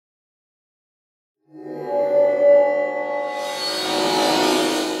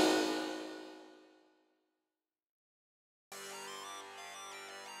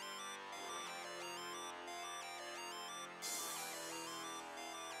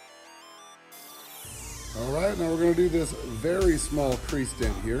All right, now we're going to do this very small crease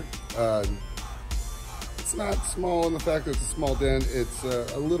dent here. It's not small in the fact that it's a small dent. It's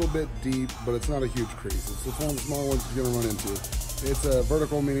a little bit deep, but it's not a huge crease. It's one of the small ones you're going to run into. It's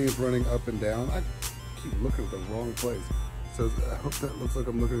vertical, meaning it's running up and down. I keep looking at the wrong place. So I hope that looks like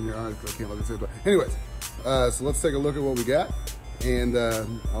I'm looking in your eyes because I can't look at the same time. Anyways, so let's take a look at what we got, and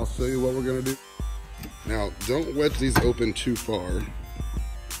I'll show you what we're going to do. Now, don't wedge these open too far.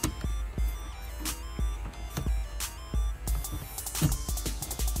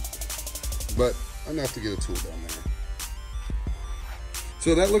 But enough to get a tool down there.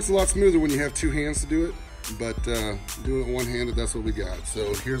 So that looks a lot smoother when you have two hands to do it, but doing it one-handed, that's what we got.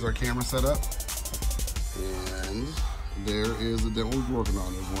 So here's our camera setup, and there is the dent we're working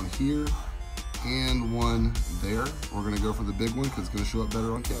on. There's one here and one there. We're gonna go for the big one because it's gonna show up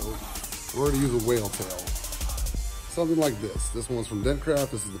better on camera. We're gonna use a whale tail, something like this. This one's from Dentcraft.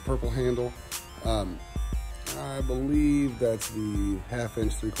 This is the purple handle. I believe that's the 1/2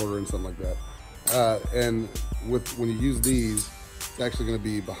 inch, 3/4 inch, something like that. And when you use these, it's actually going to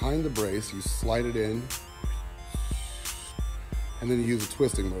be behind the brace. You slide it in, and then you use a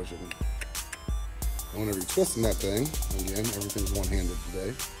twisting motion. And whenever you're twisting that thing, again, everything's one-handed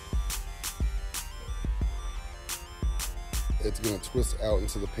today, it's going to twist out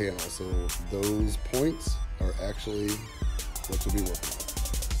into the panel. So those points are actually what you'll be working on.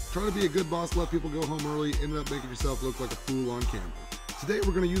 Try to be a good boss, let people go home early, end up making yourself look like a fool on camera. Today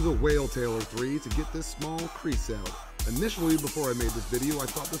we're going to use a whale tail or 3 to get this small crease out. Initially, before I made this video, I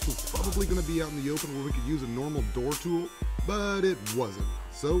thought this was probably going to be out in the open where we could use a normal door tool, but it wasn't.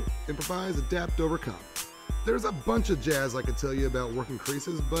 So, improvise, adapt, overcome. There's a bunch of jazz I could tell you about working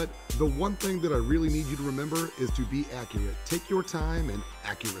creases, but the one thing that I really need you to remember is to be accurate. Take your time and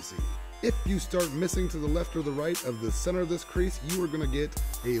accuracy. If you start missing to the left or the right of the center of this crease, you are going to get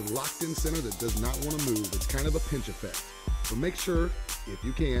a locked-in center that does not want to move. It's kind of a pinch effect. So make sure, if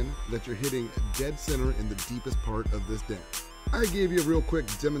you can, that you're hitting dead center in the deepest part of this dent. I gave you a real quick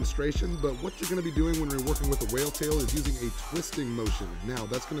demonstration, but what you're going to be doing when you're working with a whale tail is using a twisting motion. Now,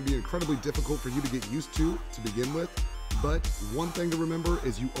 that's going to be incredibly difficult for you to get used to begin with, but one thing to remember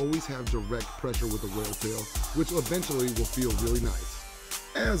is you always have direct pressure with a whale tail, which eventually will feel really nice.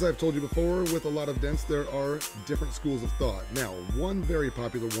 As I've told you before, with a lot of dents, there are different schools of thought. Now, one very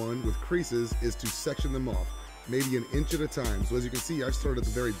popular one with creases is to section them off, maybe an inch at a time. So as you can see, I've started at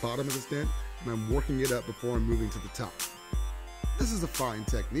the very bottom of this dent, and I'm working it up before I'm moving to the top. This is a fine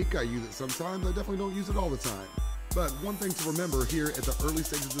technique. I use it sometimes. I definitely don't use it all the time. But one thing to remember here at the early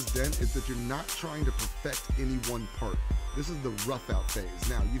stages of this dent is that you're not trying to perfect any one part. This is the rough out phase.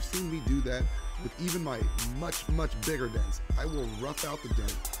 Now, you've seen me do that with even my much bigger dents. I will rough out the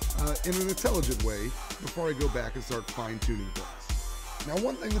dent in an intelligent way before I go back and start fine-tuning things. Now,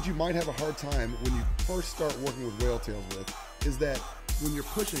 one thing that you might have a hard time when you first start working with whale tails with is that when you're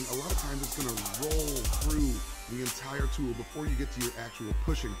pushing, a lot of times it's going to roll through the entire tool before you get to your actual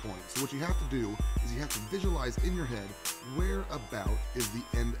pushing point. So what you have to do is you have to visualize in your head where about is the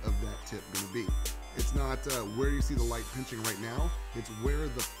end of that tip going to be. It's not where you see the light pinching right now, it's where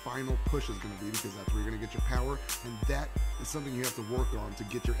the final push is going to be, because that's where you're going to get your power, and that is something you have to work on to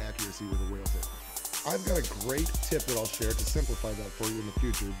get your accuracy with a whale tail. I've got a great tip that I'll share to simplify that for you in the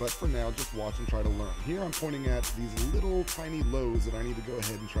future, but for now, just watch and try to learn. Here I'm pointing at these little tiny lows that I need to go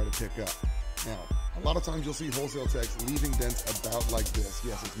ahead and try to pick up. Now, a lot of times you'll see wholesale techs leaving dents about like this.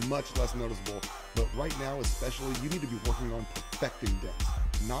 Yes, it's much less noticeable, but right now especially, you need to be working on perfecting dents.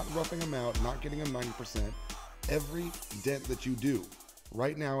 Not roughing them out, not getting them 90%. Every dent that you do,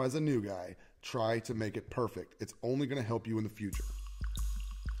 right now as a new guy, try to make it perfect. It's only going to help you in the future.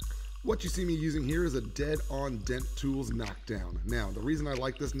 What you see me using here is a dead-on Dent Tools knockdown. Now, the reason I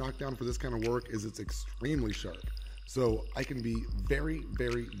like this knockdown for this kind of work is it's extremely sharp. So I can be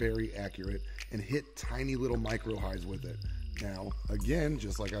very accurate and hit tiny little micro highs with it. Now, again,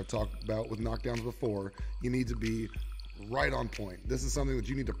 just like I've talked about with knockdowns before, you need to be right on point. This is something that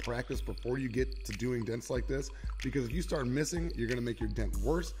you need to practice before you get to doing dents like this, because if you start missing, you're gonna make your dent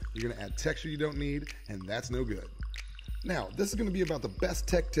worse, you're gonna add texture you don't need, and that's no good. Now, this is gonna be about the best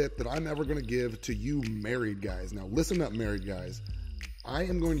tech tip that I'm ever gonna give to you married guys. Now, listen up, married guys. I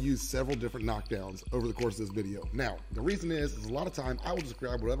am going to use several different knockdowns over the course of this video. Now, the reason is a lot of time I will just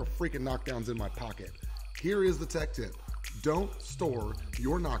grab whatever freaking knockdown's in my pocket. Here is the tech tip. Don't store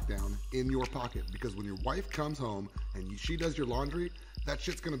your knockdown in your pocket, because when your wife comes home and she does your laundry, that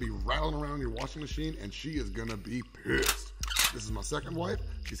shit's gonna be rattling around your washing machine and she is gonna be pissed. This is my second wife.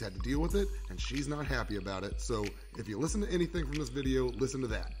 She's had to deal with it, and she's not happy about it. So if you listen to anything from this video, listen to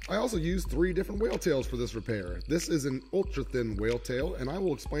that. I also used 3 different whale tails for this repair. This is an ultra thin whale tail, and I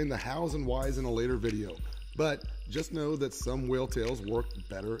will explain the hows and whys in a later video. But just know that some whale tails work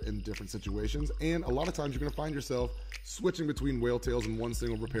better in different situations, and a lot of times you're gonna find yourself switching between whale tails in one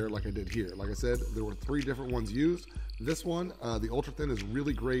single repair like I did here. Like I said, there were 3 different ones used. This one, the ultra thin, is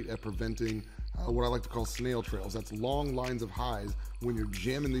really great at preventing what I like to call snail trails. That's long lines of highs when you're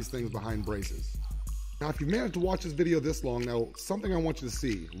jamming these things behind braces. Now, if you've managed to watch this video this long, now something I want you to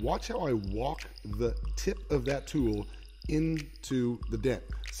see, watch how I walk the tip of that tool into the dent.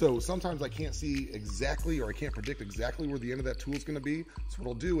 So sometimes I can't see exactly, or I can't predict exactly where the end of that tool is going to be. So what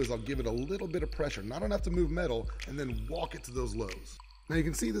I'll do is I'll give it a little bit of pressure, not enough to move metal, and then walk it to those lows. Now you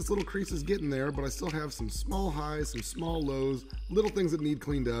can see this little crease is getting there, but I still have some small highs, some small lows, little things that need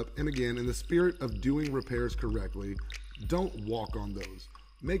cleaned up. And again, in the spirit of doing repairs correctly, don't walk on those.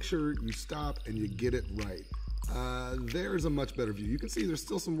 Make sure you stop and you get it right. There's a much better view. You can see there's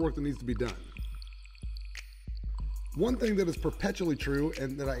still some work that needs to be done. One thing that is perpetually true,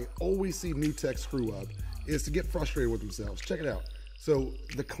 and that I always see new techs screw up, is to get frustrated with themselves. Check it out. So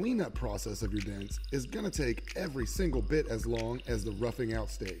the cleanup process of your dents is gonna take every single bit as long as the roughing out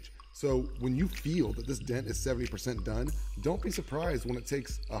stage. So when you feel that this dent is 70% done, don't be surprised when it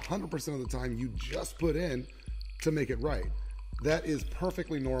takes 100% of the time you just put in to make it right. That is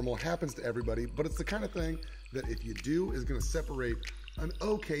perfectly normal, happens to everybody, but it's the kind of thing that if you do is gonna separate an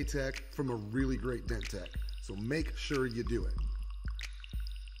okay tech from a really great dent tech. So make sure you do it.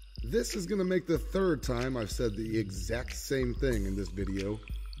 This is gonna make the 3rd time I've said the exact same thing in this video,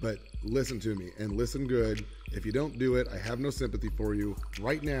 but listen to me and listen good. If you don't do it, I have no sympathy for you.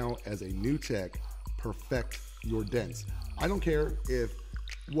 Right now, as a new tech, perfect your dents. I don't care if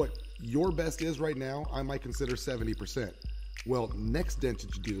what your best is right now, I might consider 70%. Well, next dent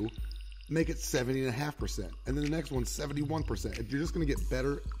that you do, make it 70.5%. And then the next one, 71%. You're just gonna get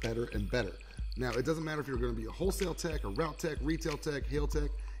better, better, and better. Now, it doesn't matter if you're gonna be a wholesale tech, a route tech, retail tech, hail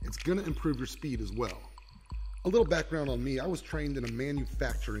tech, it's gonna improve your speed as well. A little background on me, I was trained in a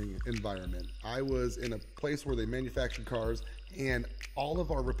manufacturing environment. I was in a place where they manufactured cars, and all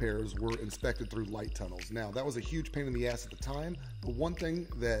of our repairs were inspected through light tunnels. Now, that was a huge pain in the ass at the time, but one thing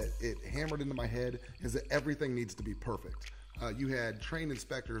that it hammered into my head is that everything needs to be perfect. You had trained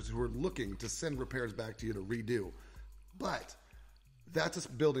inspectors who were looking to send repairs back to you to redo. But that's a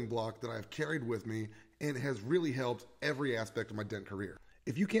building block that I've carried with me, and it has really helped every aspect of my dent career.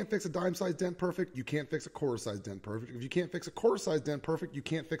 If you can't fix a dime-sized dent perfect, you can't fix a quarter-sized dent perfect. If you can't fix a quarter-sized dent perfect, you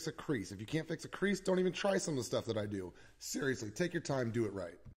can't fix a crease. If you can't fix a crease, don't even try some of the stuff that I do. Seriously, take your time, do it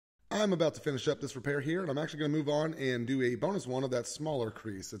right. I'm about to finish up this repair here, and I'm actually going to move on and do a bonus one of that smaller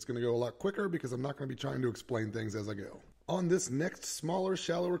crease. It's going to go a lot quicker because I'm not going to be trying to explain things as I go. On this next smaller,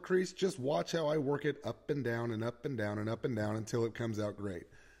 shallower crease, just watch how I work it up and down and up and down and up and down until it comes out great.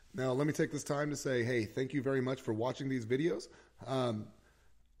 Now, let me take this time to say, hey, thank you very much for watching these videos.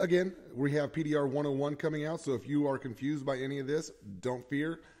 Again, we have PDR 101 coming out, so if you are confused by any of this, don't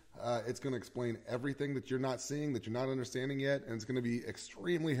fear. It's going to explain everything that you're not seeing, that you're not understanding yet, and it's going to be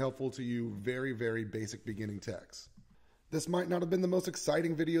extremely helpful to you very, very basic beginning techs. This might not have been the most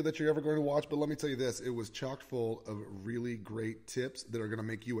exciting video that you're ever going to watch, but let me tell you this, it was chock full of really great tips that are going to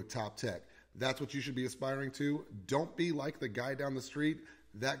make you a top tech. That's what you should be aspiring to. Don't be like the guy down the street.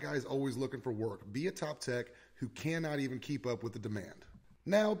 That guy's always looking for work. Be a top tech who cannot even keep up with the demand.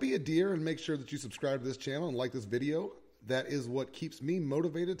 Now, be a dear and make sure that you subscribe to this channel and like this video. That is what keeps me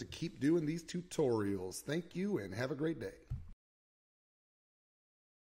motivated to keep doing these tutorials. Thank you and have a great day.